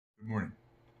morning.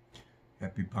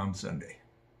 Happy Palm Sunday.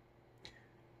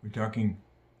 We're talking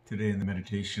today in the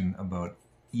meditation about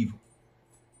evil,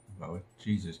 about what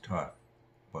Jesus taught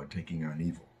about taking on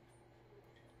evil.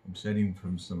 I'm citing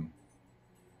from some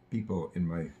people in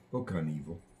my book on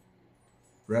evil.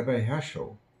 Rabbi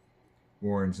Heschel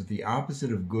warns that the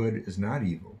opposite of good is not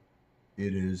evil,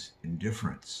 it is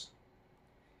indifference.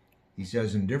 He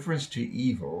says indifference to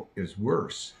evil is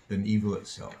worse than evil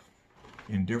itself.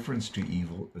 Indifference to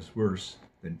evil is worse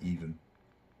than even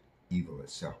evil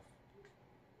itself.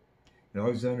 And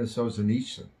Alexander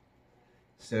Solzhenitsyn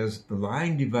says the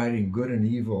line dividing good and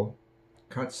evil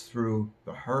cuts through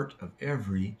the heart of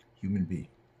every human being.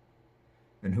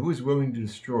 And who is willing to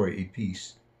destroy a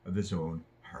piece of his own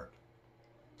heart?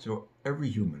 So every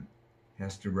human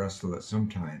has to wrestle at some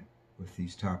time with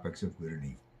these topics of good and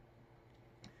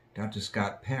evil. Dr.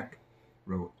 Scott Peck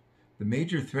wrote, "The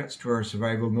major threats to our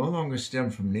survival no longer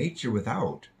stem from nature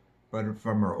without, but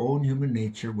from our own human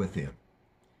nature within.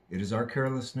 It is our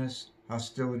carelessness,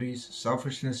 hostilities,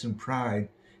 selfishness, and pride,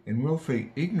 and willful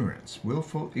ignorance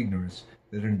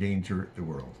that endanger the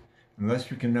world. Unless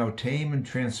we can now tame and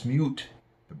transmute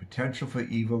the potential for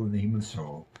evil in the human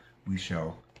soul, we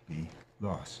shall be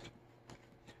lost."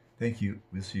 Thank you.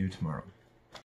 We'll see you tomorrow.